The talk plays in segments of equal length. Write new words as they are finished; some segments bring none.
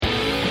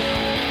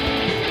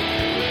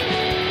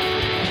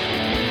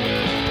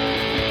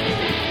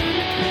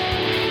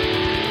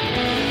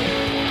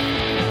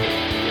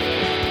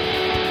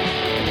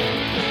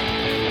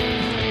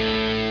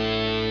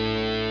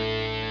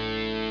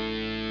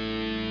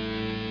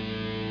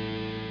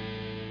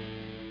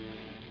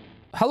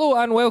Hello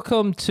and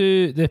welcome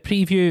to the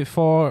preview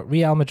for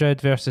Real Madrid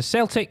versus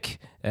Celtic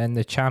in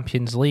the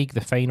Champions League,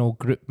 the final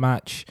group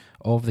match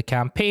of the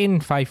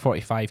campaign,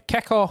 5:45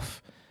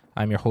 kickoff.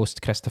 I'm your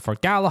host, Christopher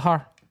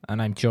Gallagher,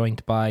 and I'm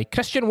joined by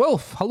Christian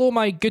Wolf. Hello,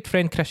 my good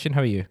friend Christian,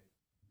 how are you?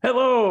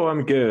 Hello,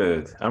 I'm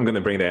good. I'm going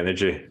to bring the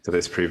energy to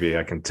this preview,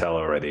 I can tell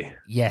already.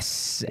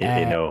 Yes. You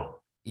know.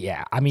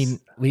 Yeah, I mean,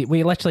 we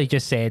literally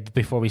just said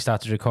before we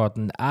started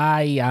recording,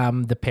 I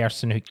am the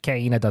person who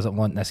kind of doesn't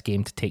want this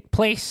game to take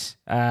place.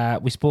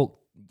 We spoke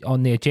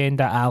on the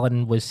agenda.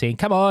 Alan was saying,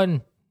 come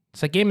on,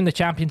 it's a game in the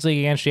Champions League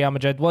against Real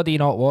Madrid. What do you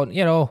not want?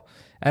 You know,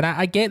 and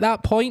I get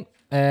that point,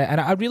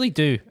 and I really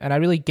do. And I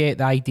really get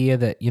the idea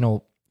that,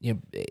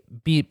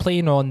 be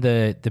playing on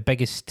the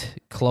biggest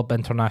club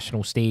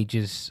international stage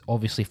is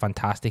obviously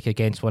fantastic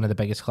against one of the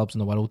biggest clubs in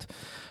the world.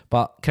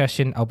 But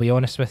Christian, I'll be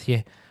honest with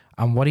you,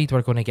 I'm worried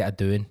we're going to get a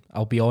doing.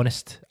 I'll be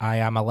honest, I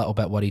am a little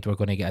bit worried we're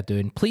going to get a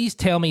doing. Please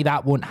tell me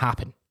that won't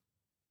happen.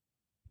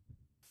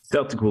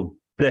 Celtic will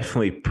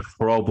definitely,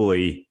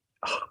 probably,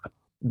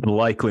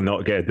 likely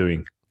not get a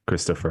doing,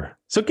 Christopher.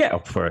 So get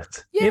up for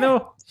it. Yeah,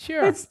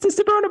 sure. It's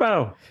the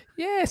Bernabeu.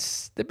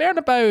 Yes, the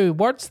Bernabeu.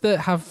 Words that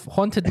have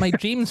haunted my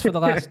dreams for the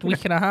last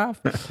week and a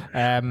half.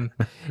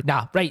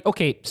 Right,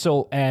 okay.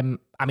 So,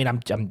 I mean,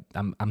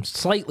 I'm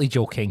slightly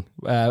joking.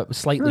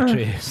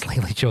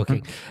 Slightly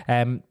joking.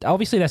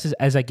 Obviously, this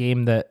is a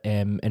game that,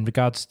 in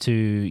regards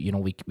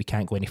to, we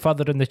can't go any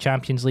further in the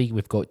Champions League.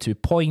 We've got 2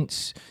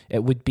 points.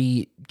 It would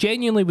be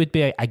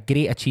a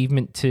great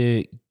achievement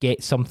to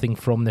get something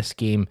from this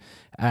game.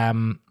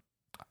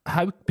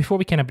 Before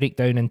we kind of break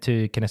down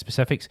into kind of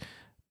specifics,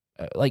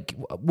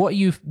 what do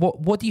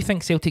you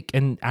think Celtic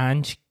and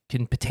Ange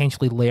can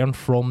potentially learn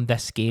from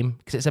this game?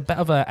 Because it's a bit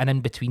of an in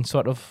between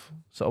sort of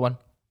one.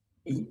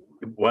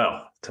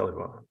 Well, tell you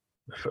what,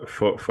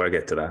 before I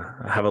get to that,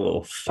 I have a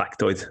little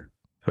factoid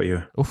for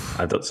you. Oof.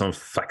 I've done some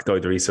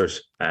factoid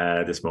research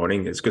this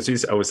morning. It's because she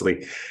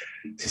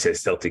says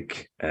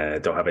Celtic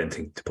don't have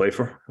anything to play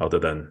for other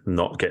than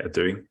not get a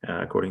doing,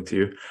 according to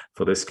you,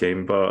 for this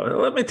game. But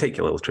let me take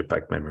a little trip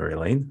back memory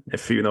lane.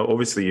 If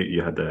obviously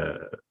you had the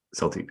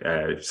Celtic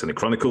Sunday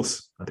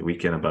Chronicles at the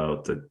weekend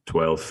about the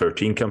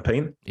 12-13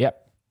 campaign. Yep.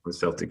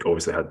 Celtic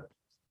obviously had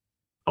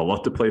a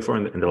lot to play for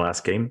in the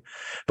last game.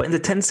 But in the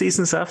 10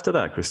 seasons after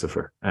that,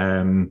 Christopher,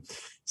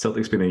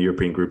 Celtic's been in a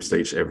European group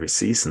stage every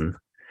season.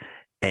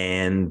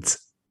 And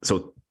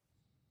so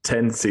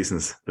 10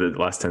 seasons, the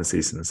last 10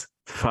 seasons,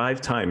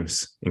 5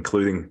 times,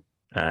 including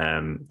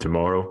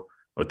tomorrow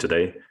or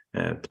today,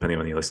 depending on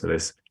when you listen to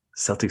this,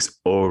 Celtic's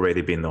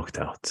already been knocked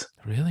out.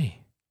 Really?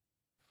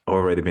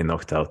 Already been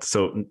knocked out.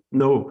 So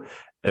no,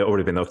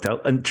 already been knocked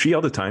out. And 3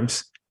 other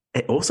times,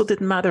 it also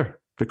didn't matter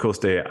because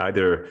they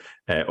either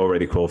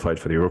already qualified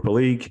for the Europa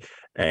League,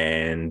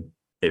 and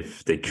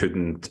if they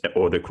couldn't,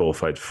 or they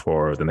qualified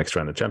for the next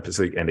round of Champions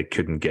League and they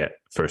couldn't get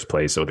first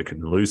place, or they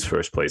couldn't lose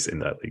first place in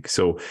that league.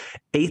 So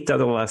 8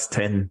 out of the last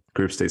 10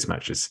 group stage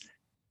matches,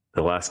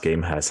 the last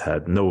game has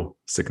had no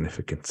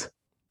significance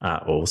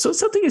at all. So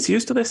Celtic is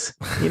used to this.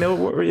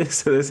 We're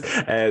used to this.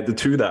 The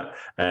 2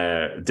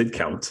 that did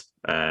count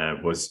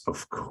was,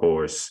 of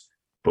course,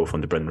 both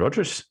under Brendan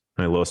Rodgers.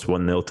 They lost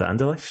 1-0 to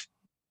Anderlecht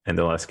in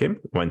the last game,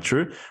 went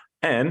through.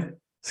 And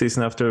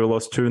season after,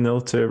 lost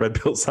 2-0 to Red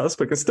Bull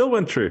Salzburg and still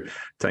went through,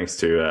 thanks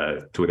to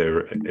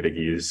their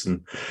Erigis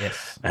and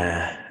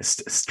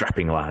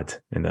strapping lad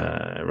in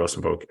the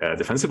Rosenborg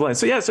defensive line.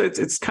 So yeah, so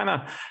it's kind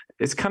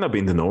of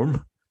been the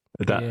norm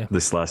that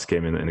this last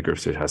game in the group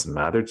stage hasn't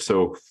mattered.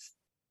 So,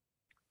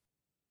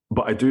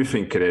 but I do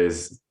think it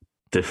is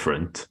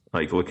different.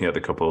 Like looking at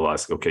the couple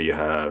of you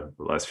have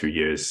the last few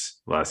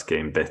years, last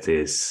game,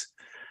 Betis,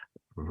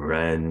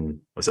 Rennes,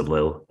 was it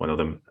Lille, one of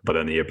them, but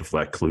then the year before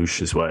that,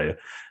 Cluj as well.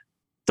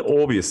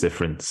 The obvious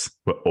difference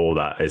with all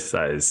that is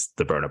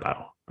the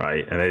Bernabeu,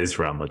 right? And it is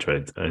Real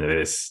Madrid, and it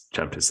is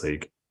Champions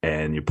League,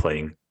 and you're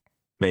playing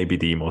maybe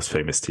the most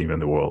famous team in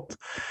the world.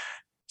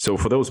 So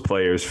for those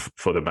players,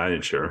 for the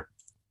manager,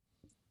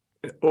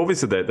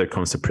 obviously there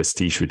comes the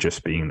prestige with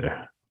just being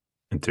there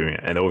and doing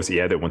it. And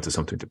obviously, they wanted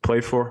something to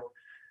play for.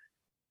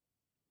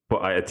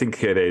 But I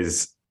think it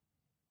is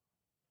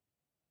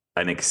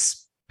an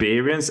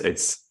experience.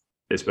 It's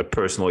a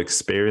personal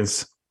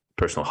experience,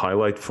 personal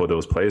highlight for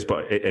those players,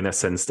 but in a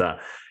sense that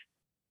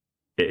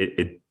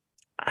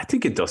I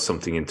think it does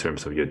something in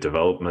terms of your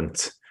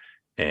development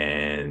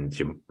and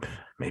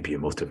maybe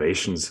your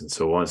motivations and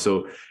so on.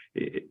 So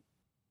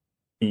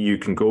you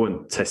can go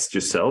and test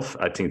yourself.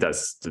 I think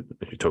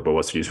if you talk about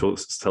what's useful,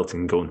 Celtic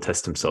can go and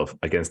test himself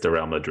against the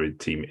Real Madrid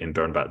team in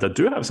Bernabeu that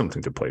do have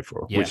something to play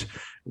for, which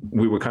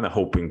we were kind of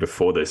hoping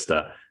before this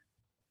that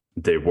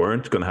they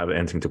weren't going to have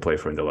anything to play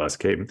for in the last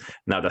game.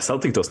 Now that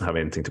Celtic doesn't have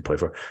anything to play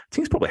for, I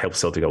think it's probably helped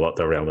Celtic a lot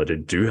that Real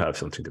Madrid do have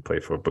something to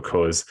play for,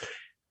 because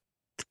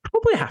they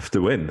probably have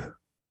to win.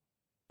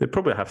 They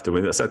probably have to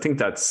win. So I think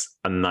that's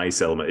a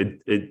nice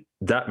element.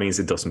 That means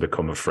it doesn't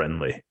become a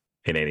friendly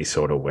in any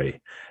sort of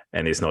way.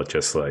 And it's not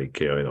just like,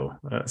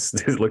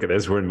 look at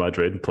this, we're in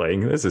Madrid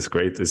playing. This is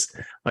great.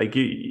 I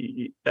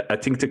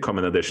think to come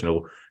an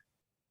additional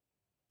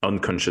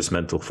unconscious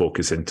mental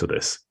focus into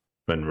this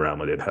when Real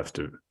Madrid have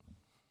to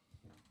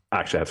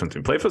actually have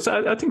something to play for.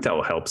 So I think that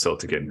will help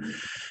Celtic in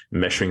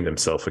measuring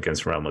themselves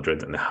against Real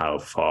Madrid and how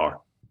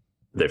far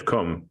they've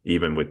come,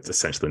 even with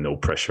essentially no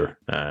pressure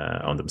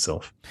on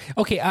themselves.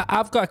 Okay,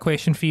 I've got a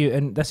question for you,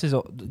 and this is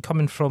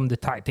coming from the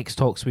tactics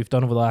talks we've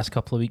done over the last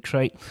couple of weeks,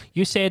 right?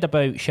 You said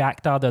about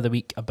Shakhtar the other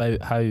week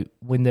about how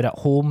when they're at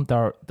home,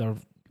 they're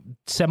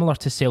similar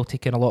to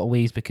Celtic in a lot of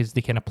ways because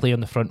they kind of play on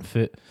the front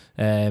foot,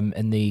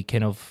 and they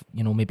kind of,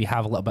 maybe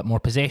have a little bit more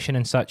possession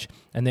and such.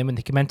 And then when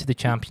they come into the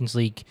Champions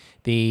League,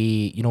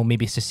 they,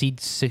 maybe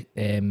secede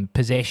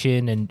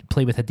possession and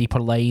play with a deeper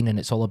line, and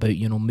it's all about,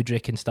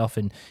 Mudryk and stuff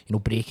and,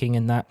 breaking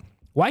and that.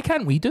 Why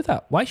can't we do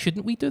that? Why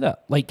shouldn't we do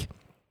that? Like,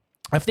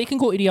 if they can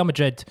go to Real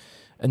Madrid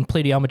and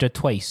play Real Madrid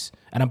twice,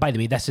 and by the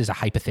way, this is a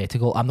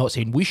hypothetical. I'm not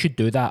saying we should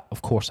do that.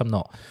 Of course, I'm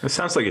not. It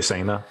sounds like you're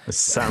saying that.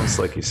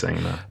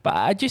 But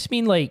I just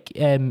mean, like,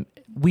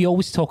 we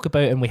always talk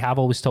about, and we have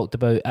always talked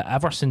about,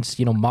 ever since,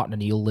 Martin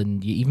O'Neill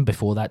and even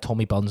before that,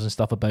 Tommy Burns and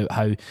stuff, about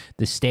how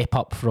the step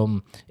up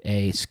from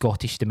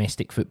Scottish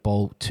domestic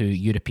football to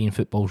European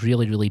football is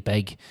really, really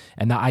big.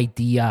 And that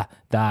idea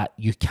that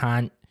you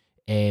can't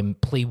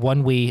play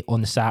one way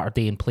on the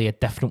Saturday and play a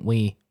different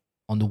way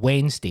on the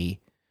Wednesday.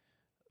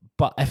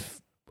 But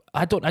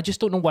I just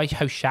don't know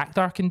how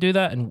Shakhtar can do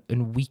that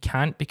and we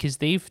can't, because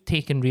they've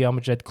taken Real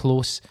Madrid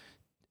close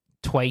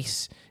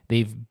twice.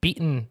 They've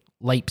beaten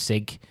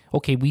Leipzig.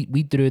 Okay, we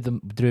drew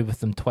with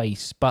them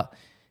twice, but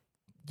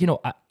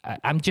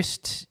I'm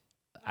just.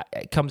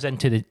 It comes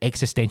into the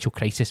existential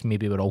crisis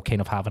maybe we're all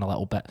kind of having a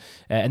little bit,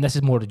 and this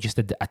is more just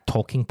a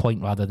talking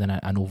point rather than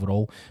an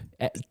overall.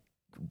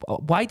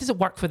 Why does it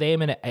work for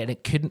them and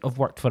it couldn't have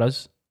worked for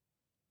us?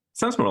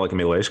 Sounds more like a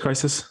middle age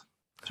crisis.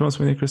 Do you want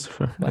me,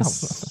 Christopher?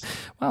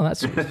 Well,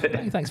 that's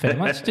thanks very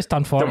much. Just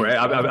done for. Don't worry,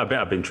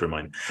 I've been through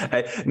mine.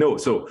 No,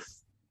 so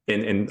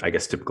in I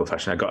guess typical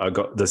fashion, I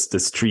got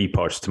this three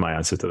parts to my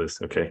answer to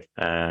this. Okay,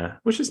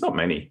 which is not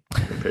many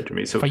compared to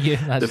me. So for you,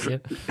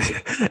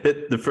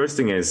 the first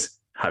thing is,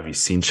 have you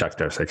seen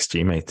Shakhtar's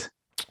XG, mate?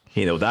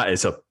 That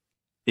is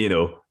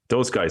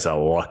those guys are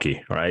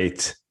lucky,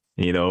 right?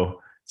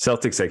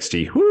 Celtic's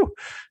XG,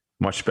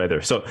 much better.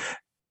 So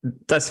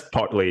that's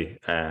partly.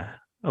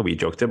 We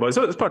joked about it.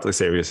 So it's partly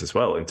serious as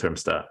well, in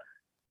terms that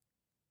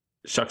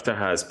Shakhtar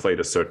has played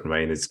a certain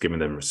way and it's given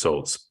them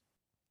results,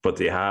 but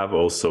they are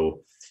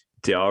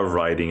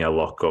riding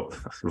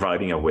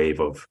a wave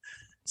of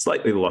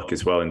slightly luck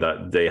as well, in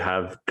that they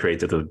have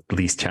created the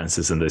least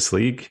chances in this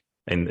league.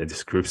 In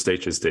this group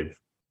stages, they've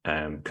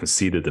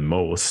conceded the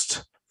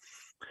most,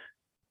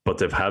 but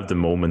they've had the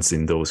moments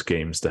in those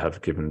games that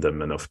have given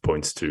them enough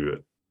points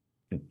to,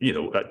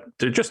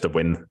 they're just a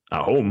win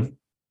at home.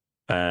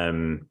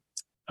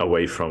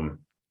 Away from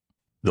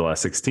the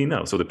last 16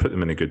 now, so they put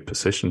them in a good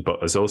position.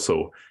 But as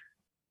also,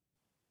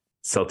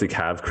 Celtic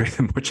have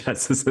created more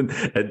chances and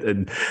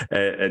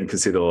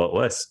conceded a lot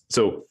less.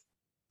 So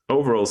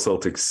overall,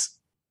 Celtic's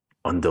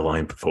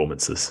underlying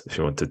performances, if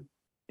you want to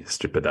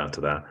strip it down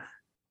to that,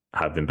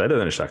 have been better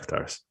than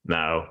Shakhtar's.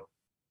 Now,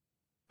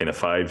 in a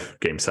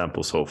 5-game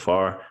sample so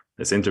far,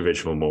 there's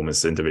individual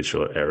moments,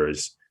 individual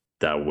errors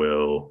that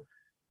will,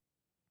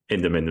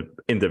 in the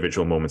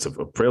individual moments of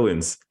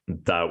brilliance,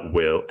 that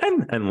will,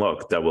 and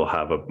luck, that will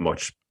have a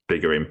much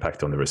bigger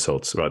impact on the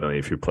results, rather than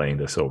if you're playing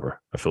this over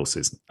a full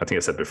season. I think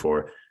I said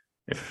before,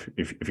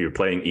 if you're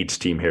playing each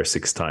team here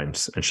 6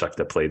 times and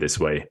Shakhtar play this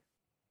way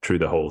through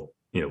the whole,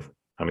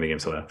 how many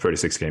games are there?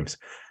 36 games.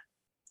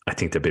 I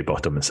think they'd be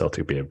bottom and Celtic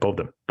would be above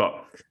them. But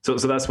so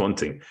that's one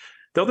thing.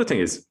 The other thing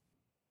is,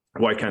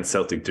 why can't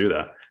Celtic do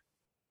that?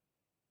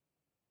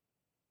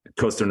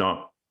 Because they're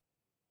not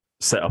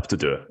set up to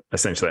do it,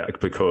 essentially,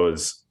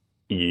 because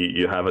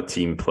you have a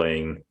team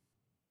playing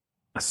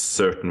a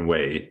certain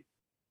way,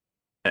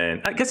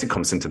 and I guess it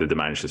comes into the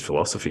manager's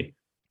philosophy.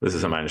 This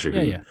is a manager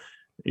who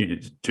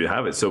you do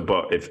have it. So,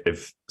 but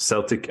if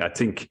Celtic, I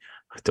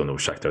don't know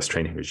Shakhtar's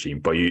training regime,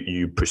 but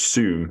you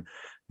presume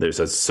there's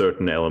a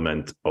certain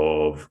element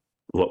of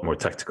a lot more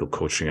tactical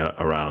coaching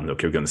around.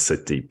 Okay, we're going to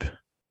sit deep,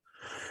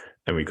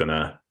 and we're going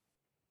to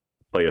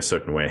play a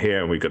certain way here,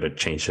 and we're going to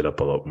change it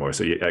up a lot more.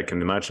 So I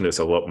can imagine there's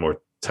a lot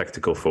more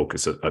tactical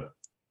focus at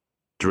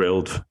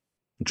drills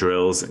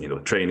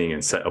and training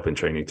and set up and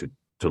training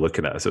to look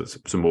at that. So it's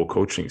some more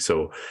coaching.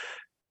 So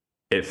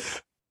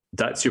if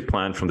that's your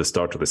plan from the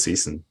start of the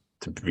season,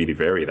 to really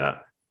vary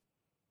that,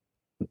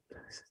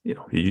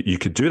 you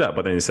could do that.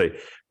 But then you say,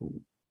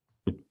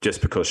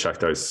 just because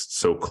Shakhtar is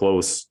so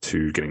close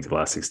to getting to the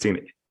last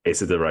 16,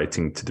 is it the right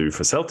thing to do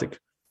for Celtic?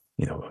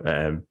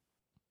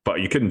 But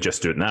you couldn't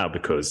just do it now,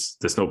 because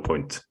there's no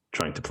point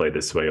trying to play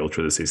this way all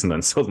through the season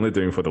and suddenly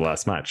doing for the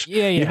last match.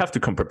 You have to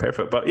come prepared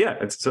for it.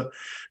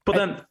 But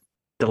then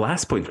the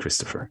last point,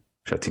 Christopher,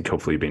 which I think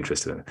hopefully you'll be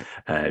interested in,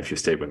 if you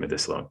stay with me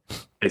this long,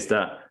 is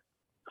that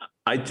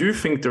I do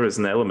think there is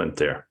an element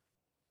there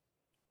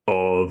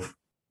of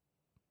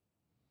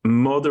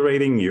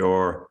moderating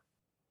your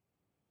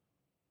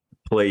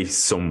play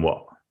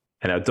somewhat.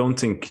 And I don't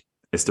think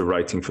it's the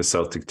right thing for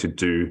Celtic to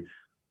do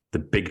the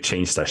big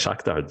change that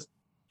Shakhtar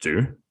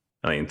do,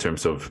 in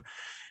terms of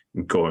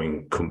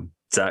going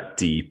that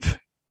deep.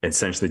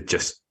 Essentially,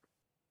 just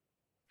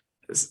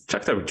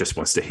Shakhtar just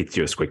wants to hit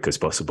you as quick as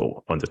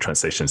possible on the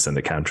transitions and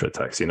the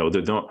counterattacks.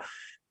 They're not.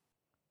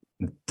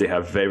 They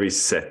have very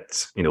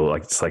set,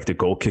 like it's like the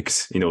goal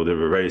kicks.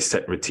 They're very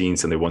set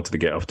routines, and they wanted to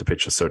get off the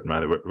pitch a certain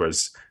manner.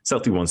 Whereas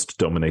Celtic wants to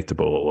dominate the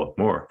ball a lot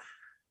more.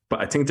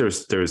 But I think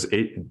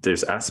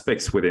there's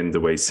aspects within the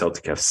way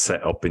Celtic have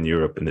set up in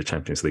Europe in the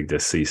Champions League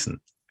this season.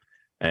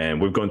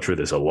 And we've gone through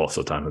this a lot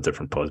of time on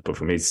different pods, but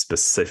for me,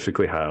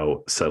 specifically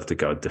how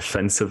Celtic are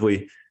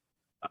defensively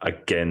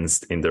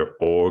against in their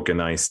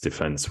organized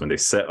defense when they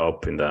set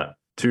up in that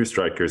 2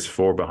 strikers,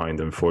 4 behind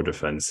them, 4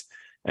 defense,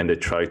 and they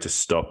try to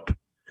stop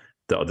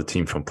the other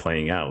team from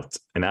playing out.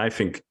 And I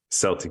think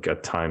Celtic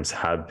at times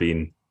have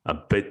been a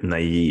bit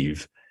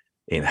naive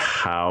in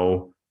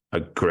how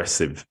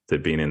aggressive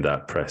they've been in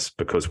that press,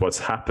 because what's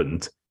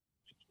happened,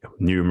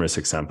 numerous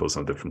examples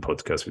on different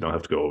podcasts, we don't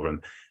have to go over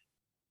them,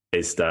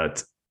 is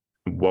that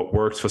what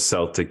works for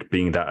Celtic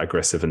being that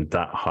aggressive and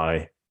that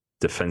high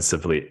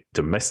defensively,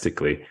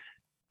 domestically,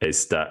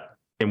 is that,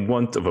 in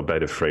want of a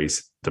better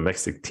phrase,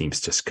 domestic teams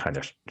just kind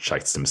of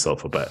shites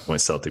themselves a bit when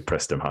Celtic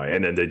press them high.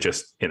 And then they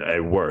just,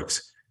 it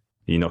works.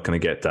 You're not going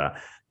to get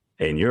that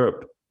in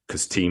Europe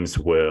because teams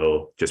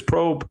will just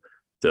probe.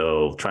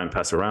 They'll try and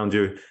pass around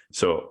you.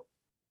 So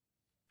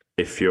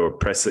if your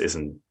press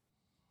isn't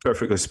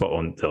perfectly spot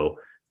on,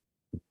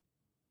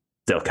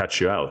 they'll catch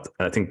you out.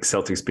 And I think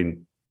Celtic's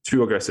been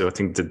too aggressive. I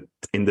think the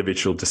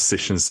individual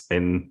decisions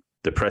in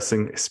the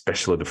pressing,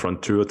 especially the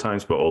front 2 at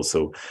times, but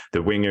also the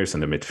wingers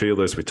and the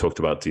midfielders. We talked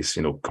about these,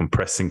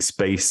 compressing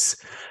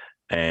space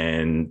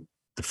and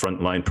the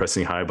front line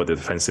pressing high, but the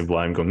defensive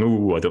line going,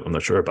 no, I'm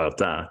not sure about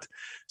that.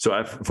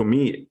 So for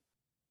me,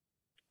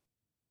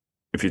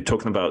 if you're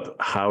talking about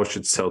how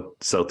should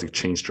Celtic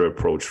change their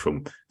approach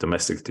from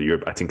domestic to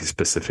Europe, I think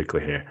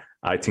specifically here,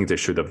 I think they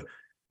should have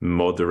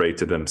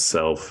moderated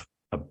themselves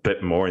a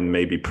bit more and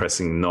maybe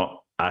pressing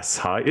not as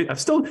high.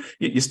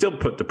 You still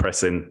put the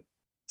press in,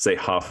 say,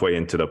 halfway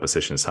into the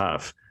opposition's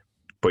half,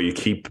 but you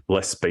keep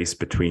less space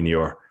between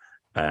your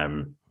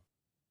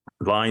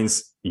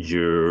lines.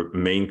 Your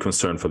main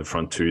concern for the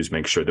front 2 is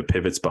make sure the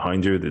pivots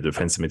behind you, the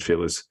defensive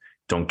midfielders,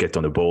 don't get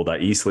on the ball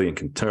that easily and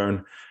can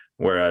turn.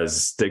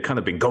 Whereas they've kind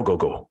of been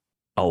go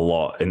a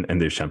lot in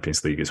the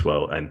Champions League as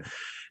well. And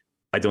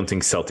I don't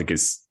think Celtic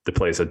is the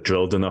players are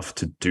drilled enough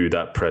to do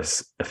that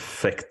press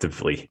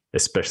effectively,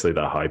 especially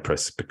that high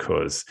press.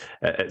 Because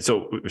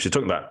so if you're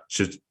talking about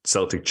should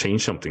Celtic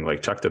change something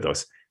like Shakhtar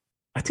does,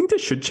 I think they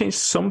should change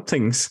some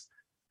things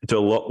to a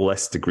lot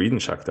less degree than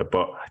Shakhtar.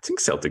 But I think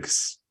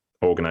Celtic's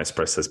organised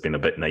press has been a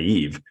bit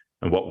naive,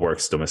 and what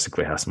works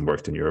domestically hasn't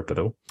worked in Europe at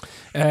all.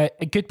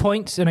 Good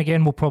points. And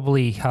again, we'll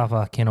probably have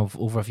a kind of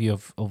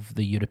overview of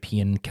the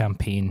European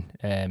campaign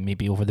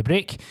maybe over the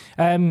break.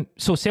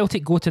 So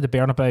Celtic go to the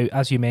Bernabeu.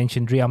 As you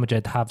mentioned, Real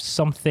Madrid have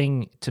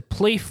something to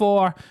play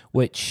for,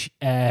 which,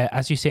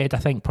 as you said, I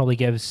think probably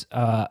gives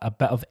a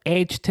bit of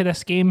edge to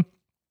this game.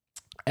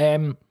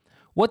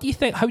 What do you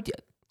think?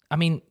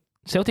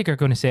 Celtic are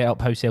going to set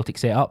up how Celtic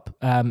set up.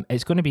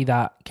 It's going to be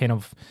that kind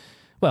of,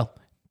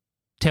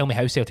 tell me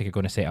how Celtic are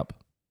going to set up.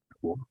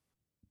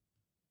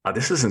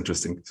 This is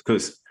interesting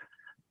because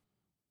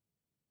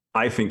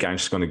I think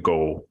Ange's going to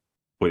go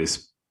with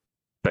his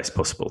best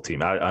possible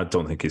team. I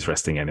don't think he's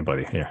resting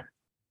anybody here.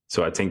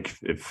 So I think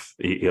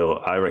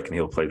I reckon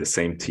he'll play the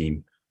same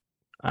team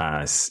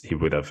as he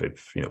would have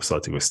if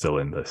Celtic was still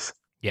in this.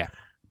 Yeah.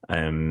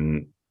 But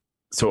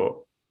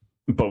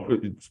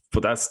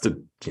that's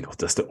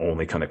the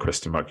only kind of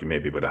question mark you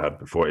maybe would have had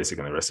before. Is he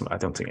going to rest him? I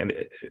don't think. And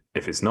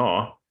if it's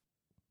not,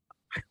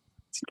 I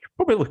think you're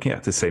probably looking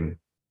at the same.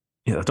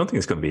 I don't think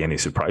there's going to be any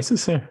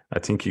surprises here. I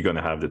think you're going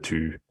to have the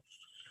 2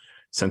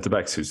 centre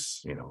backs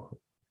who's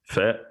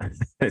fit.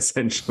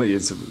 Essentially,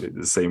 is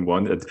the same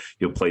one.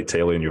 You'll play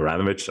Taylor and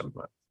Juranovic, and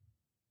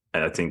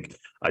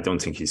I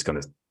don't think he's going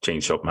to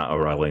change up Matt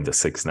O'Reilly into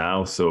 6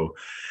 now. So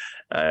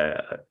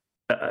I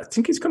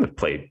think he's going to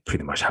play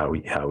pretty much how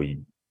he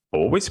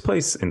always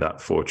plays in that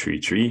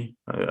 4-3-3.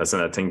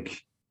 I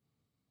think,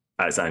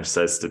 as Ange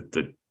says,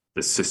 the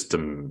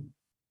system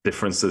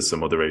differences,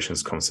 some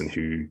moderations comes in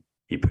who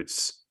he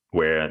puts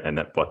where and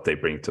what they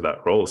bring to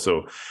that role.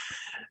 So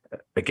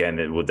again,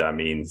 that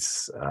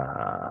means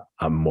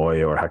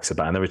Amoy or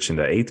Haksabanovic in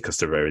the 8 because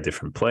they're very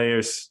different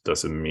players.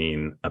 Doesn't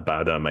mean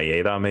Abada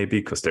Maeda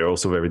maybe because they're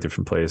also very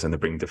different players and they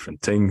bring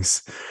different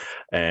things.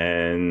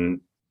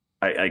 And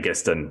I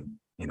guess then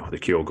the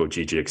Kyogo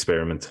Gigi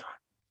experiment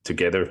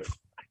together.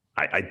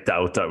 I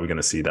doubt that we're going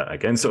to see that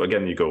again. So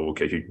again, you go,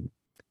 okay,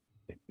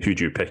 who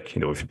do you pick?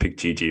 If you pick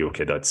Gigi,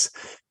 okay,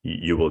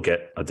 you will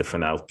get a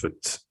different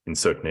output in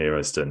certain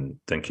areas than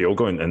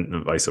Kyogo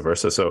and vice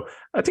versa. So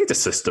I think the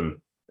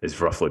system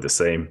is roughly the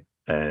same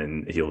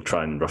and he'll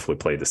try and roughly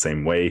play the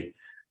same way.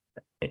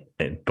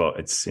 But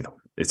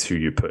it's who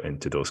you put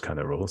into those kind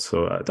of roles.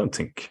 So I don't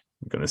think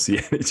you're going to see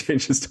any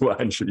changes to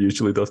what Ange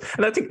usually does.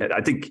 And I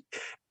think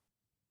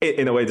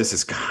in a way, this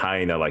is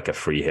kind of like a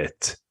free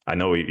hit. I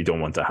know you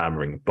don't want a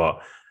hammering,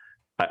 but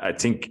I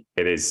think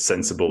it is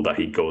sensible that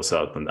he goes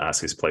out and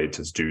asks his players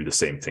to do the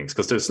same things,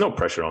 because there's no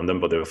pressure on them,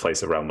 but they're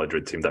a Real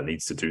Madrid team that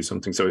needs to do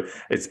something. So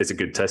it's a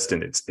good test,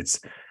 and it's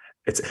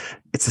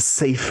a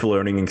safe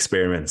learning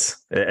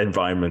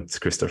environment,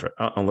 Christopher,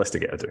 unless they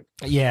get it.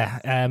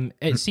 Yeah.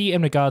 See,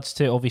 in regards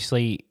to,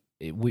 obviously,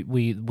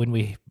 we when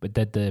we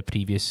did the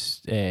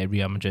previous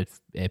Real Madrid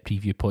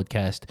preview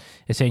podcast,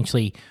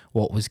 essentially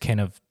what was kind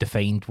of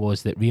defined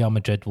was that Real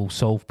Madrid will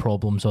solve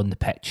problems on the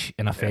pitch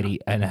in a very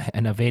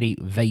in a very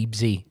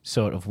vibesy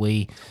sort of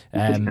way.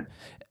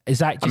 Is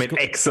that just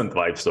excellent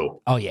vibes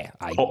though? Oh yeah,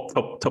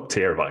 top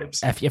tier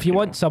vibes. If you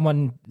want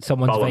someone's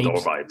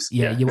vibes,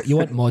 yeah. you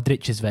want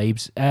Modric's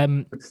vibes.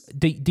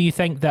 Do you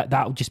think that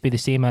will just be the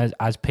same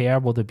as Per?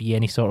 Will there be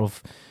any sort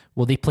of,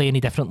 will they play any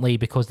differently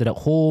because they're at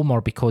home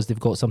or because they've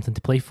got something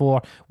to play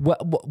for?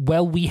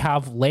 Will we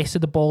have less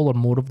of the ball or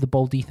more of the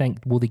ball, do you think?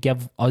 Will they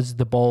give us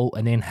the ball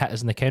and then hit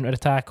us in the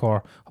counter-attack,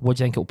 or what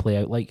do you think it'll play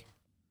out like?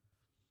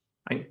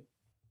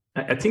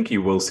 I think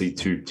you will see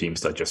two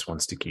teams that just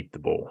wants to keep the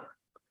ball.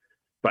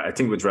 But I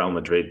think with Real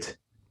Madrid,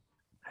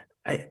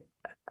 I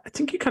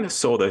think you kind of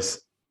saw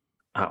this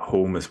at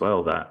home as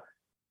well, that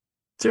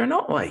they're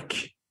not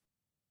that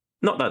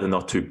they're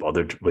not too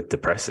bothered with the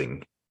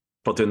pressing,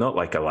 but they're not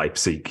like a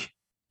Leipzig,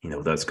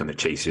 that's going to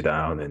chase you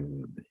down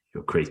and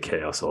create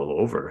chaos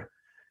all over.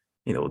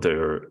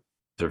 They're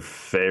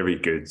very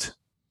good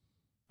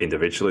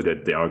individually.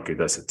 That they are good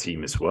as a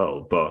team as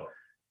well. But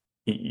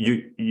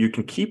you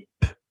can keep.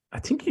 I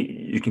think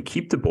you can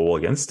keep the ball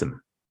against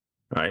them,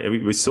 right?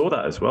 We saw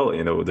that as well.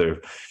 I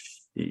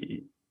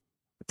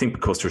think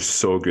because they're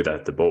so good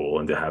at the ball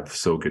and they have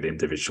so good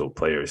individual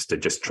players, they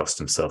just trust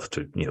themselves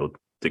to,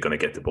 they're going to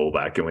get the ball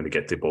back. And when they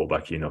get the ball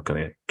back, you're not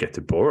going to get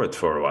to bore it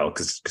for a while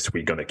because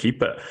we're going to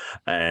keep it.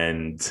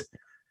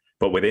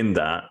 But within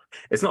that,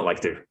 it's not like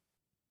they're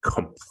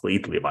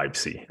completely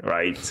vibesy,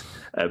 right?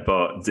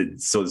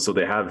 So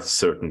they have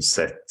certain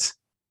set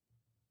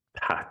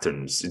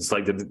patterns. It's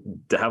like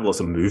they have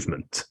lots of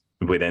movement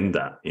within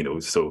that,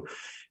 So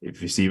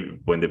if you see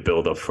when they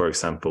build up, for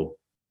example,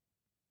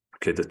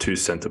 okay, the two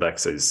centre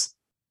backs is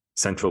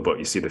central, but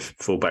you see the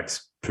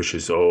fullbacks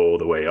pushes all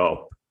the way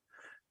up,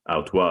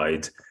 out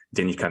wide.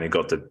 Then you kind of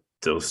got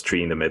those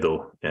three in the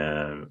middle,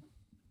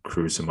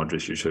 Kroos and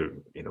Modric, usually,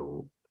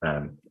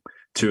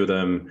 two of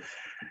them.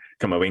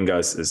 Camavinga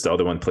is the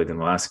other one, played in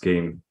the last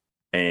game,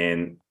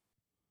 and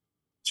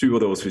two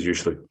of those would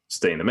usually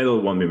stay in the middle.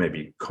 One would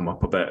maybe come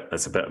up a bit.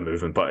 That's a bit of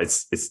movement, but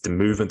it's the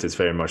movement is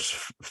very much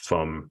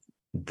from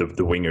the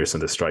wingers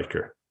and the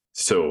striker.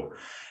 So,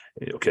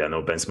 okay, I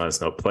know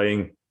Benzema's not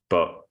playing,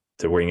 but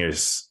the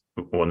wingers,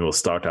 one will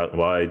start out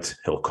wide,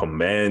 he'll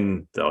come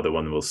in. The other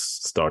one will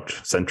start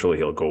centrally,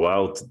 he'll go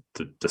out.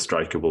 The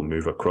striker will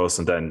move across,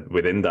 and then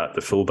within that,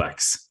 the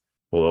fullbacks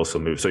will also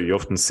move. So you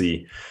often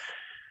see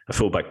a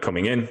fullback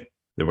coming in,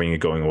 the winger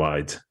going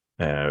wide,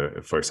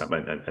 for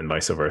example, and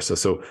vice versa.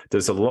 So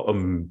there's a lot of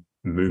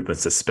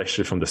movements,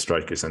 especially from the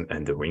strikers and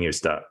the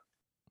wingers,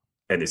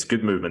 and it's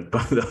good movement.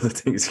 But the other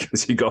thing is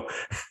because you got,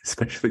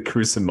 especially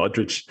Kroos and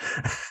Modric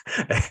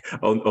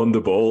on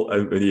the ball,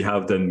 and when you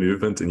have then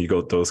movement and you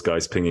got those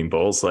guys pinging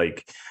balls,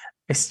 like,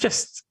 it's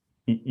just,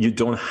 you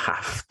don't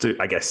have to,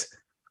 I guess.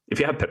 If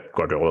you have Pep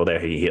Guardiola there,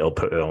 he'll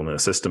put it on the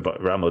system. But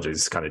Real Madrid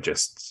is kind of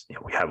just,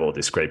 we have all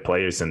these great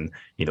players, and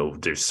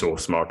they're so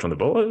smart on the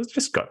ball. It's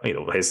just got,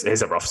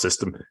 here's a rough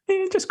system.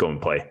 Just go and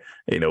play.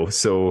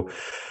 So,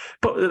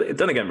 but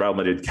then again, Real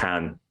Madrid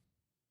can,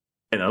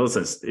 in another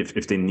sense,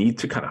 if they need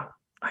to kind of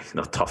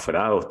not tough it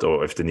out,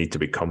 or if they need to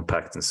be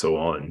compact and so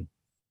on,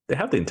 they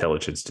have the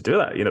intelligence to do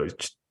that.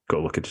 Just go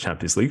look at the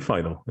Champions League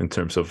final in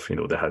terms of,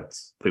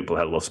 people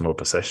had lots more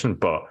possession,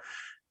 but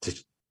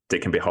they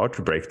can be hard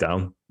to break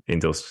down in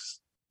those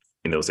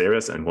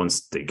areas, and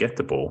once they get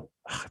the ball,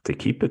 they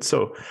keep it.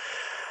 So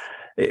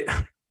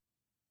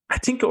I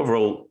think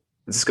overall,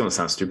 this is going to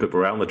sound stupid, but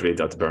Real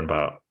Madrid at the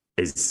Bernabeu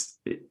is,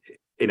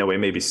 in a way,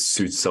 maybe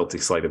suits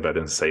Celtic slightly better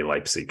than, say,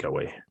 Leipzig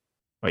away,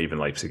 or even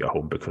Leipzig at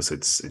home, because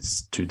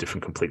it's two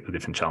completely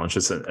different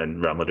challenges,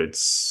 and Real Madrid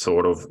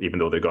sort of, even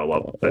though they got a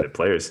lot better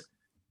players,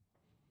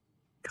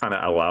 kind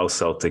of allow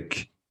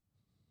Celtic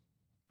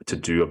to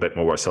do a bit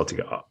more what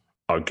Celtic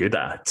are good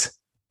at,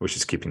 which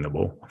is keeping the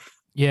ball.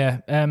 Yeah,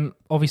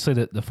 obviously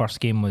the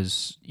first game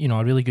was,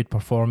 a really good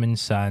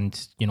performance,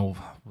 and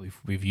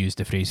we've used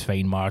the phrase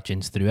fine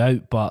margins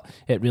throughout, but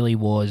it really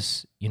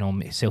was,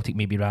 Celtic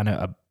maybe ran out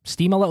of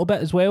steam a little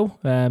bit as well,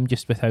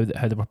 just with how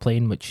they were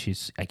playing, which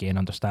is again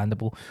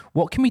understandable.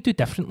 What can we do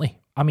differently?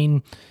 I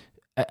mean,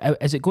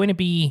 is it going to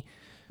be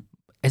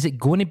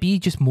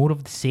just more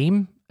of the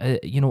same?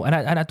 And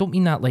I don't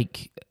mean that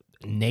like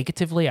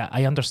negatively.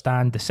 I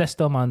understand the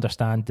system, I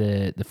understand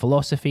the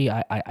philosophy.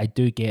 I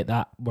do get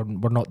that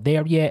we're not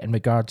there yet in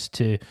regards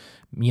to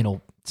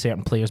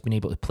certain players being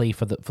able to play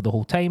for the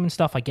whole time and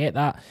stuff. I get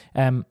that.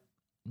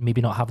 Maybe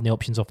not having the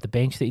options off the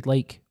bench that you'd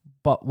like,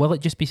 but will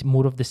it just be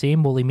more of the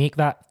same? Will they make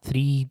that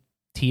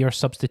 3-tier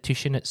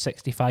substitution at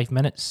 65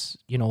 minutes?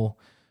 Do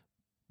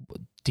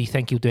you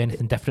think he'll do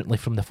anything differently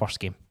from the first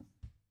game?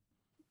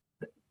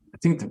 I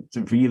think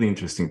the really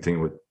interesting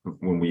thing with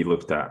when we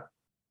looked at,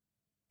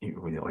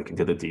 like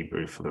did a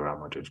debrief for the Real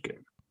Madrid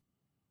game,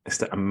 is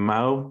the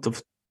amount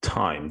of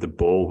time the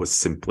ball was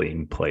simply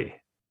in play.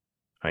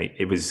 Right,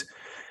 it was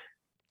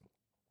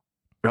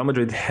Real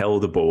Madrid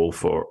held the ball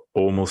for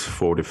almost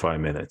 45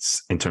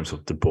 minutes in terms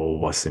of the ball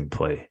was in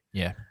play.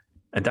 Yeah,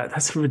 and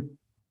that's a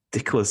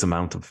ridiculous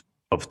amount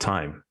of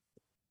time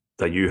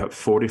that you have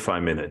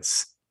 45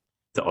 minutes.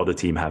 The other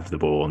team have the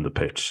ball on the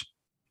pitch,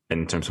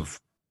 in terms of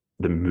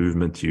the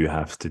movement you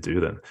have to do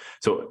then.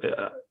 So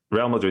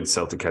Real Madrid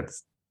Celtic had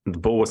the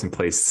ball was in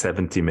play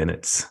 70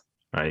 minutes,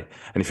 right?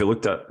 And if you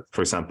looked at,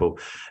 for example,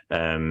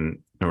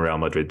 Real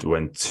Madrid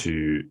went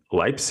to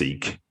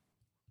Leipzig,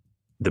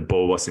 the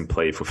ball was in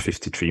play for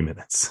 53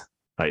 minutes.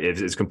 Right?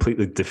 It's a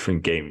completely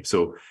different game.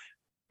 So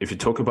if you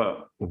talk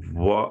about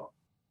what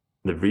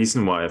the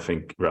reason why I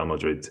think Real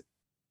Madrid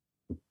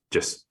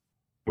just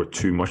were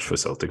too much for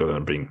Celtic, other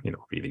than being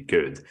really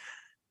good,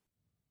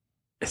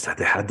 is that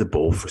they had the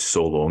ball for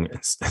so long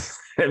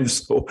and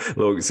so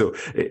long. So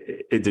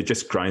they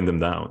just grind them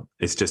down.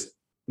 It's just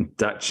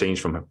that change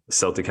from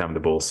Celtic having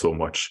the ball so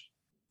much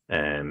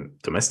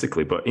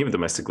domestically, but even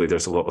domestically,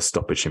 there's a lot of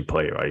stoppage in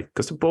play, right?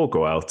 Because the ball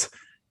go out,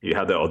 you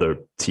have the other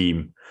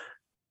team,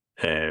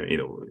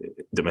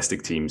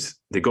 domestic teams,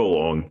 they go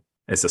long,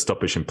 it's a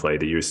stoppage in play,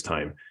 they use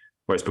time.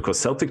 Whereas because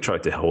Celtic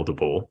tried to hold the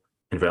ball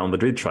and Real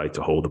Madrid tried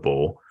to hold the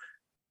ball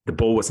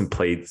wasn't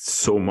played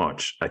so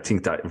much. I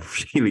think that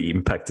really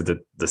impacted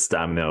the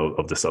stamina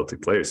of the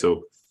Celtic players.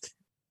 So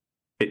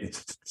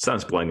it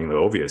sounds blindingly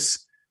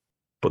obvious,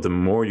 but the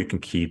more you can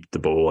keep the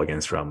ball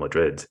against Real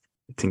Madrid,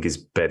 I think is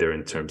better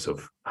in terms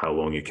of how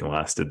long you can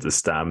last it, the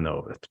stamina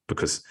of it,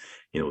 because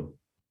Real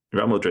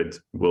Madrid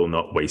will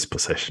not waste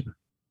possession,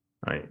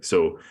 right?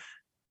 So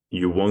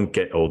you won't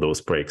get all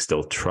those breaks.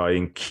 They'll try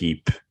and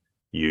keep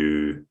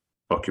you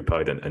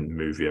occupied and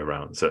move you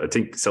around. So I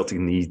think Celtic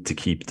need to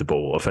keep the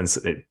ball.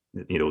 Offensively,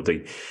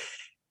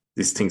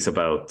 these things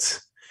about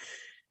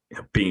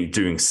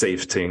doing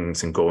safe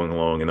things and going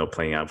along and not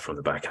playing out from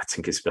the back. I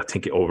think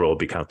it overall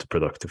be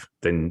counterproductive.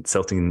 Then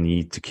Celtic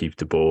need to keep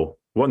the ball,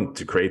 one,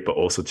 to create, but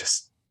also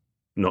just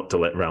not to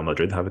let Real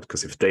Madrid have it,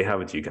 because if they have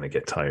it, you're going to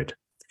get tired.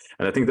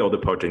 And I think the other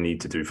part they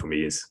need to do for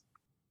me is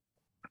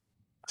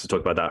to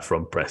talk about that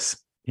front press.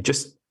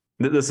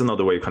 There's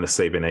another way of kind of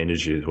saving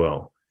energy as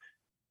well.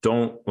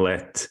 Don't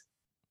let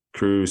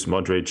Kroos,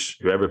 Modric,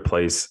 whoever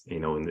plays,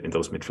 in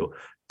those midfield,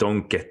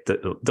 don't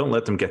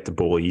let them get the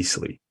ball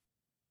easily.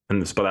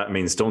 And by that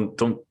means don't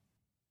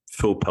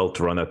full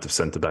pelt run out of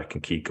centre back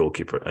and keep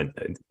goalkeeper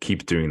and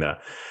keep doing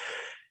that.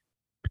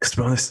 Because to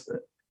be honest,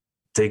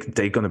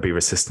 they're going to be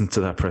resistant to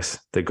that press.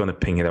 They're going to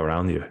ping it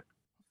around you.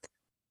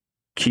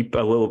 Keep a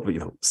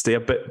little, stay a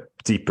bit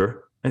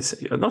deeper.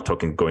 I'm not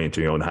talking going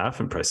into your own half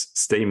and press.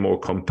 Stay more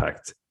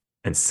compact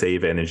and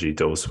save energy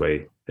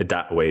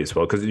that way as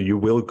well, because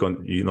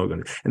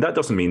and that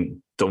doesn't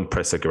mean don't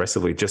press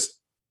aggressively. Just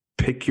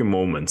pick your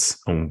moments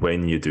on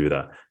when you do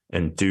that,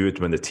 and do it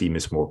when the team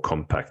is more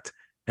compact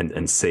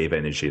and save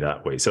energy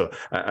that way. So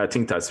I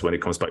think that's when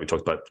it comes back. We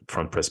talked about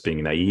front press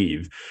being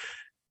naive.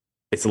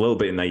 It's a little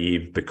bit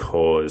naive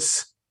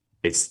because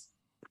it's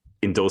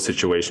in those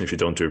situations, if you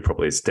don't do it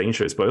properly, it's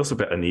dangerous, but also a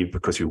bit naive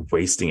because you're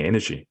wasting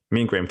energy.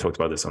 Me and Graham talked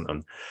about this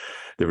on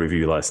the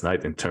review last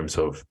night in terms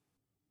of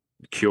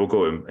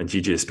Kyogo and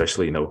Gigi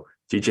especially.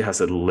 Gigi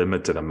has a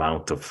limited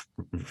amount of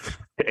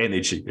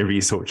energy and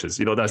resources.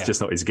 That's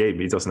just not his game.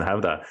 He doesn't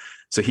have that.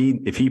 So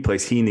if he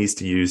plays, he needs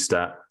to use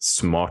that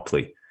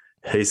smartly.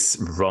 His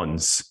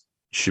runs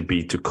should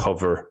be to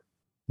cover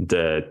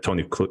the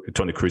Tony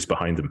Kroos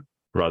behind him,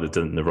 rather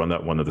than to run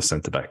out one of the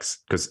centre backs,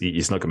 because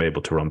he's not going to be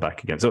able to run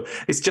back again. So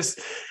it's just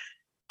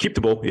keep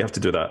the ball. You have to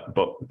do that,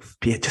 but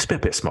just be a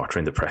bit smarter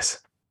in the press.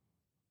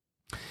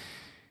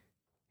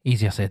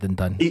 Easier said than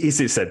done.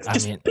 Easier said.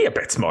 Be a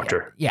bit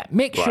smarter. Yeah.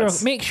 Make sure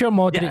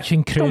Modric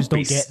and Kroos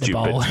don't get the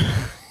ball.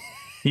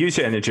 Use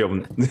your energy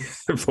on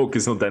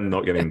focus on them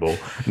not getting the ball,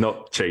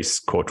 not chase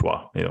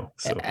Courtois.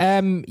 So.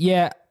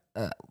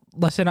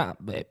 Listen,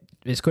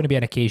 it's going to be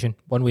an occasion,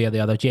 one way or the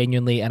other,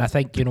 genuinely. And I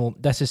think,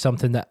 this is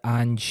something that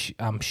Ange,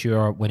 I'm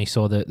sure, when he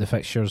saw the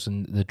fixtures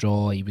and the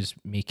draw, he was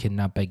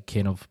making a big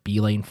kind of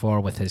beeline for,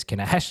 with his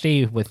kind of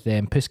history with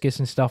Puskas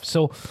and stuff.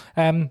 So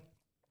I'm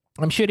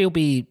sure he'll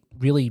be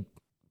really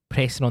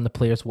pressing on the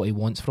players what he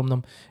wants from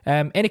them.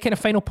 Any kind of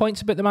final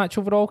points about the match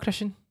overall,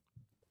 Christian?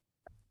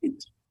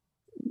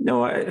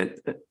 No,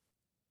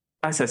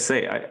 as I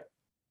say,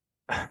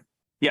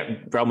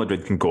 Real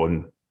Madrid can go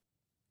and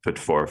put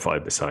 4 or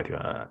 5 beside you.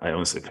 I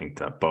honestly think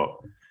that. But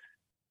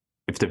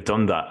if they've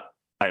done that,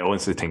 I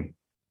honestly think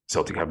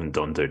Celtic haven't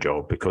done their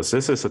job, because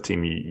this is a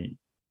team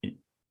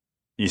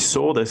you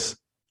saw this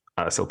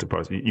at Celtic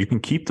Park. You can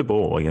keep the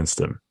ball against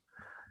them,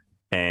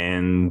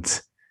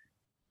 and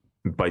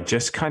by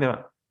just kind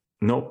of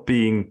not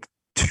being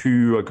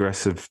too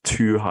aggressive,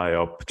 too high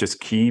up, just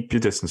keep your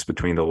distance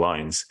between the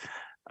lines.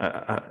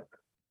 I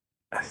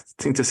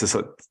think this is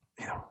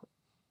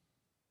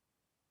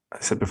I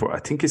said before, I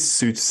think it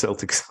suits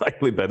Celtic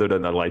slightly better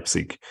than a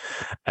Leipzig,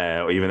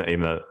 or even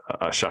a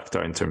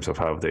Shakhtar in terms of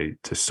how they're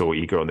so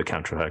eager on the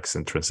counterattacks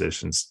and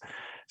transitions.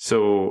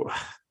 So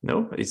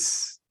no,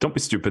 don't be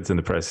stupid in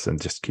the press and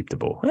just keep the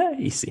ball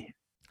easy.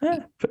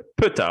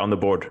 Put that on the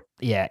board.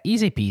 Yeah,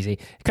 easy peasy.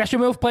 Christian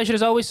Wolf, pleasure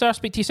as always, sir.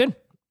 Speak to you soon.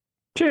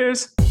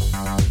 Cheers.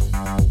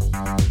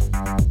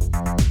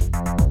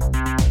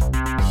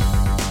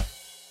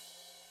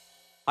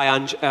 Hi,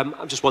 Ange.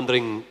 I'm just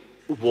wondering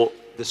what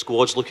the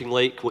squad's looking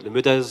like, what the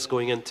mood is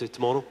going into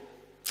tomorrow.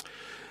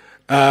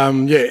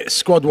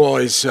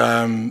 Squad-wise,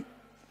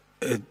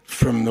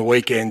 from the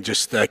weekend,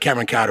 just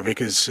Cameron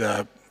Carter-Vickers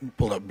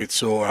pulled up a bit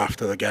sore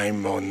after the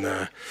game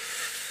on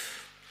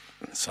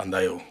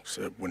Sunday or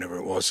whenever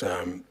it was.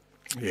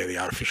 The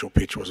artificial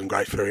pitch wasn't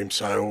great for him,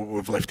 so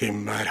we've left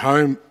him at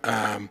home.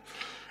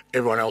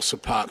 Everyone else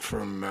apart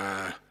from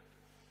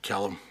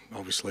Callum,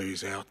 obviously,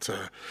 who's out,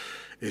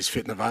 is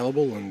fit and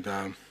available,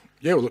 and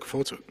we're looking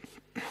forward to it.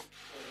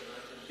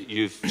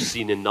 You've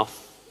seen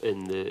enough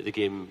in the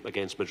game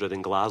against Madrid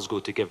and Glasgow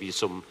to give you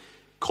some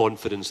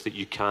confidence that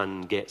you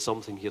can get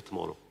something here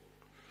tomorrow?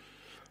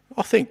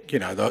 I think,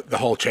 the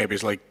whole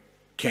Champions League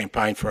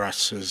campaign for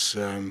us has,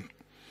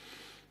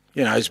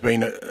 has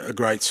been a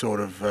great sort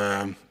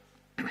of,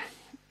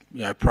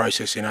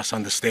 process in us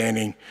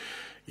understanding,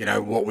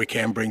 what we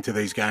can bring to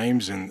these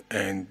games and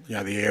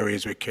the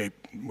areas we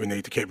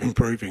need to keep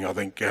improving. I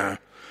think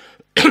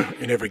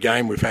in every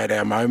game we've had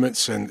our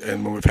moments, and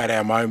when we've had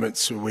our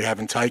moments we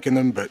haven't taken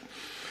them, but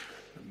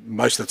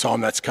most of the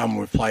time that's come when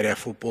we've played our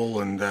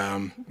football, and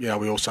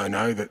we also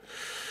know that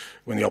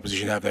when the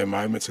opposition have their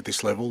moments at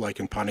this level they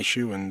can punish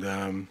you, and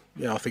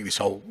I think this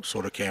whole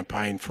sort of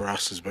campaign for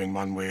us has been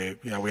one where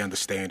we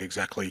understand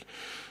exactly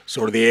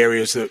sort of the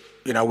areas that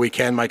we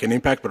can make an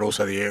impact, but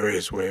also the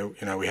areas where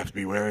we have to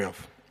be wary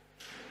of.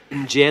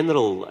 In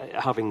general,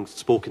 having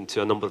spoken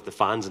to a number of the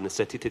fans in the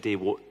city today,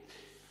 what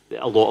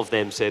a lot of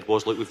them said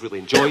was, look, we've really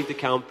enjoyed the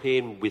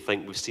campaign, we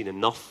think we've seen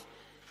enough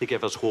to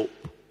give us hope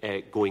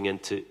going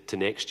into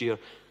next year.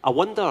 I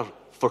wonder,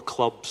 for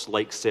clubs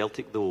like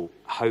Celtic, though,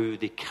 how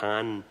they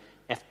can,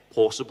 if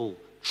possible,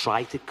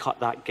 try to cut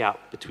that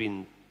gap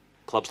between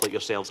clubs like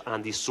yourselves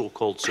and these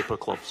so-called super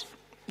clubs.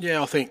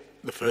 Yeah, I think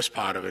the first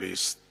part of it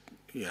is,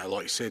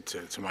 like you said,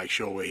 to make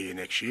sure we're here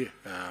next year.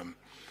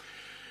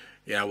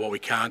 What we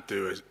can't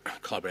do as a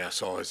club our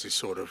size is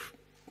sort of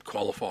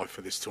qualify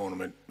for this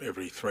tournament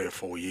every 3 or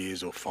 4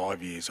 years or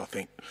 5 years. I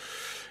think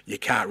you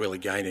can't really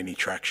gain any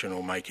traction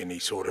or make any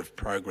sort of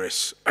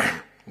progress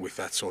with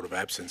that sort of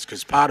absence,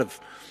 because part of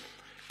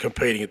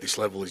competing at this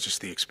level is just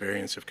the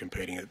experience of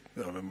competing.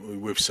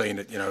 We've seen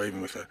it,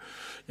 even with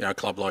a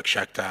club like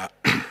Shakhtar,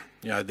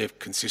 they've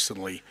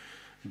consistently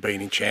been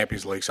in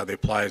Champions League, so their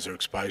players are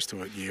exposed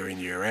to it year in,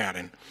 year out.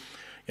 And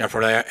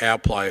for our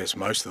players,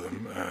 most of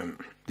them,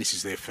 this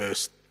is their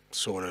first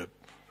sort of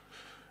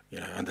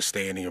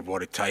understanding of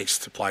what it takes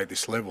to play at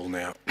this level.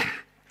 Now,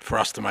 for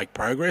us to make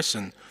progress,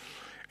 and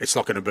it's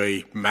not going to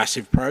be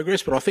massive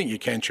progress, but I think you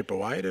can chip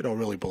away at it. I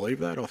really believe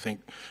that. I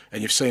think,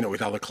 and you've seen it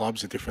with other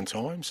clubs at different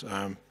times.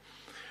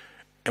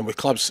 And with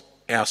clubs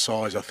our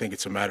size, I think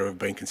it's a matter of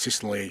being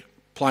consistently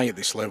playing at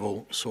this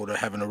level, sort of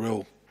having a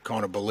real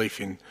kind of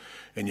belief in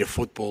your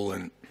football.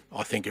 And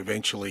I think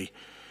eventually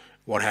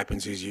what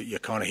happens is you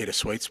kind of hit a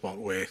sweet spot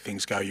where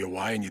things go your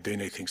way, and you do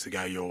need things to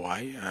go your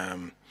way.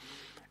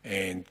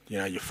 And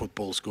your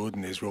football's good,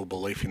 and there's real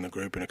belief in the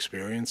group and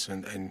experience,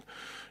 and in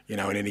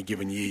any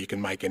given year you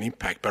can make an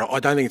impact. But I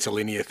don't think it's a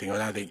linear thing. I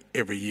don't think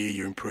every year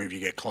you improve, you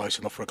get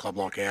closer. Not for a club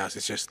like ours.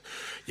 It's just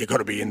you've got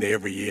to be in there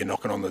every year,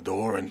 knocking on the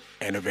door, and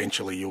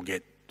eventually you'll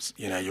get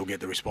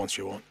the response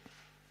you want.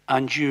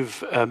 And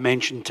you've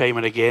mentioned time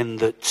and again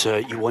that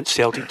you want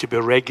Celtic to be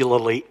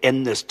regularly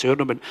in this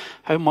tournament.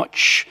 How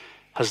much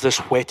has this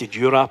whetted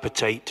your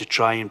appetite to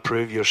try and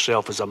prove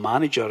yourself as a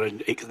manager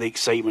and the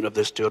excitement of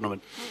this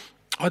tournament?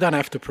 I don't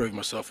have to prove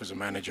myself as a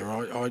manager.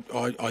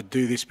 I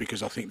do this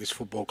because I think this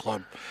football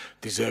club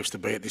deserves to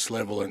be at this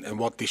level, and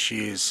what this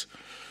year's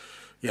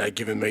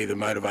given me the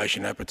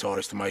motivation and appetite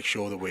is to make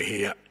sure that we're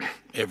here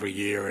every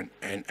year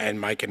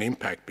and make an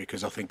impact,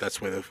 because I think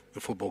that's where the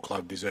football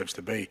club deserves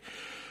to be.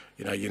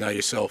 You know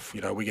yourself,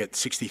 we get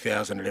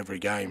 60,000 at every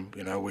game.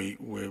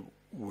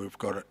 We've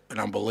got an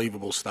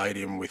unbelievable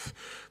stadium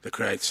that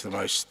creates the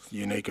most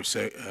unique of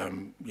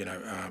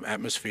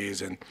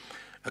atmospheres, and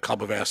a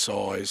club of our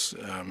size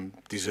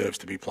deserves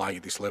to be playing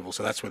at this level.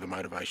 So that's where the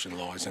motivation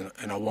lies,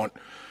 and I want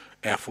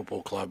our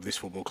football club, this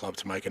football club,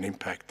 to make an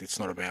impact. It's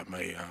not about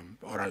me.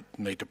 I don't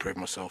need to prove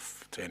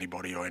myself to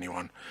anybody or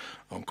anyone.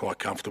 I'm quite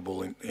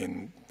comfortable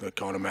in the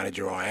kind of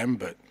manager I am,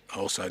 but I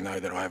also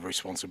know that I have a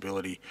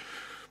responsibility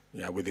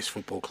with this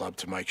football club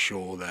to make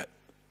sure that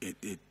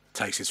it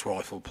takes its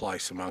rightful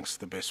place amongst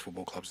the best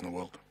football clubs in the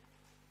world.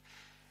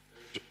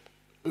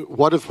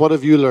 What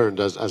have you learned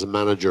as a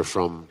manager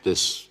from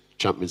this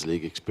Champions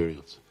League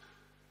experience?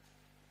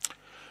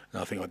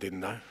 Nothing I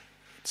didn't know.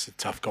 It's a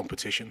tough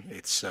competition.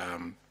 It's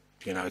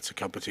it's a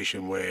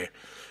competition where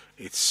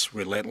it's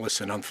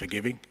relentless and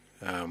unforgiving.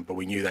 but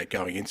we knew that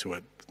going into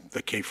it.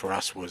 The key for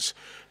us was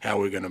how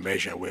we were going to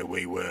measure where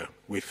we were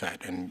with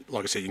that. And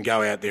like I said, you can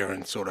go out there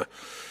and sort of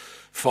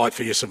fight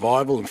for your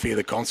survival and fear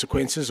the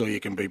consequences, or you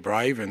can be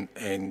brave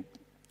and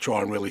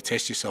try and really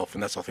test yourself.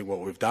 And that's, I think, what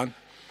we've done.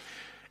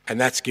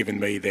 And that's given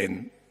me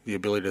then the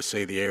ability to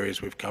see the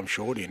areas we've come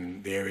short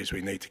in, the areas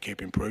we need to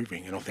keep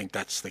improving. And I think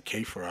that's the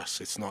key for us.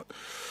 It's not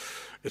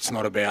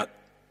about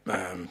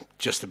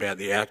just about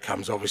the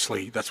outcomes.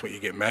 Obviously, that's what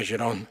you get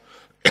measured on.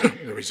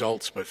 The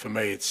results, but for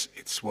me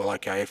it's well,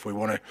 okay, if we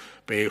want to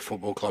be a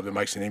football club that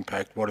makes an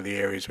impact, what are the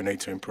areas we need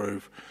to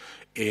improve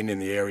in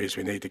the areas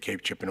we need to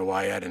keep chipping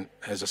away at? And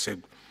as I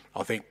said,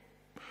 I think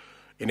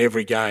in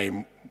every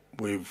game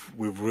we've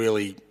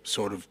really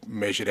sort of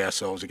measured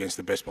ourselves against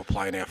the best by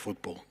playing our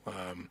football.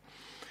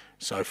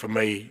 So for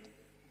me,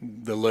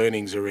 the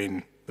learnings are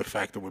in the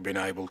fact that we've been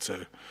able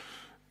to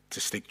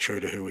stick true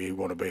to who we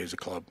want to be as a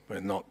club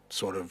and not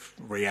sort of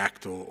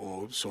react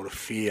or sort of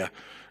fear,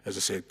 as I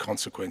said,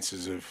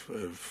 consequences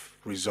of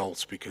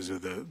results because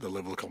of the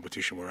level of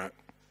competition we're at.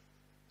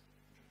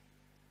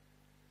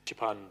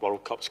 Japan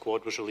World Cup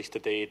squad was released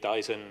today.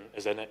 Dyson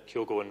is in it,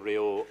 Kyogo and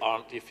Rio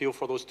aren't. Do you feel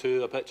for those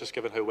two a bit, just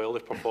given how well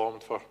they've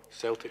performed for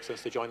Celtic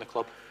since they joined the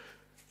club?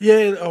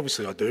 Yeah,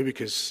 obviously I do,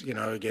 because,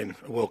 again,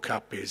 a World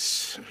Cup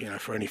is,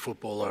 for any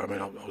footballer, I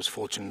mean, I was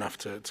fortunate enough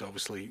to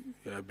obviously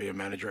be a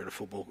manager at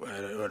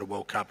a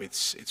World Cup.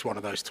 It's one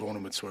of those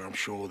tournaments where I'm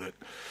sure that,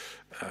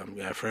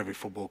 for every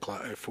football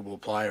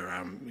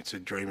player, it's a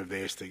dream of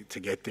theirs to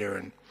get there.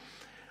 And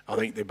I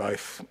think they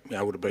both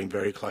would have been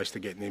very close to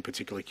getting in,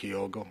 particularly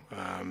Kyogo,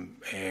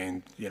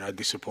 and,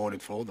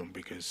 disappointed for them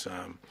because,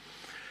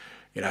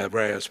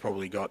 Rayo's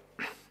probably got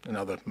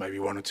another maybe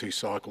 1 or 2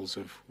 cycles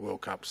of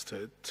World Cups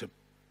to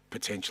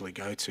potentially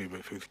go to,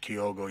 but with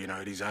Kyogo,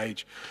 at his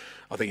age,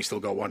 I think he's still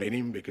got one in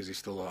him because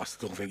I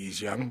still think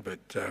he's young, but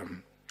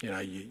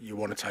you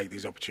want to take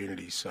these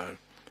opportunities. So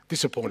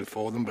disappointed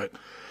for them, but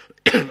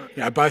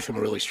both of them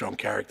are really strong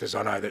characters.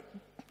 I know that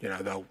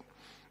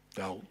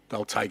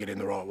they'll take it in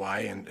the right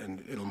way,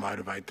 and it'll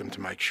motivate them to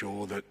make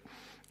sure that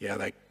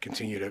they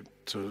continue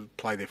to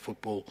play their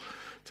football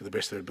to the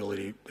best of their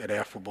ability at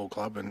our football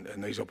club,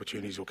 and these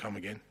opportunities will come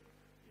again.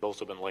 You've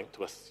also been linked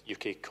with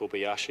Yuki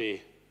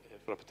Kobayashi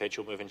for a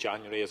potential move in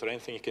January. Is there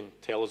anything you can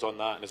tell us on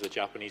that? And is the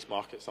Japanese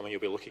market something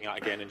you'll be looking at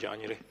again in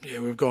January? Yeah,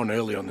 we've gone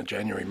early on the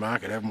January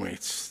market, haven't we?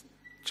 It's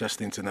just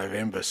into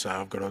November, so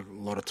I've got a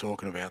lot of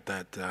talking about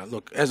that.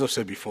 Look, as I've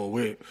said before,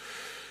 we've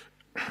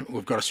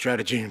got a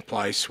strategy in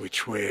place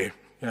which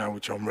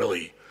I'm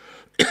really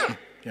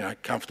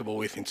comfortable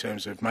with in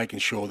terms of making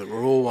sure that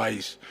we're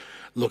always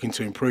looking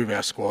to improve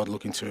our squad,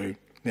 looking to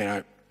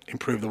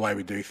improve the way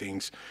we do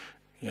things.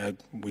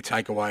 We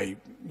take away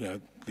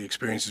the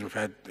experiences we've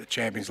had at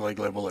Champions League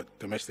level, at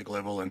domestic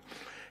level, and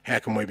how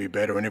can we be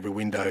better? And every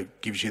window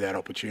gives you that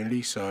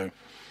opportunity. So,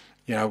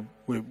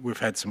 we've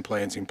had some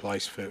plans in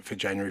place for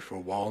January for a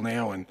while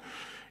now, and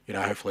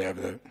hopefully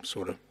over the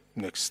sort of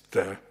next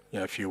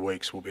few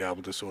weeks we'll be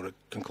able to sort of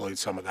conclude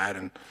some of that.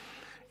 And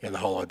the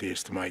whole idea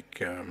is to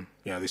make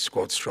this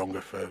squad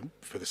stronger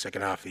for the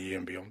second half of the year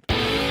and beyond.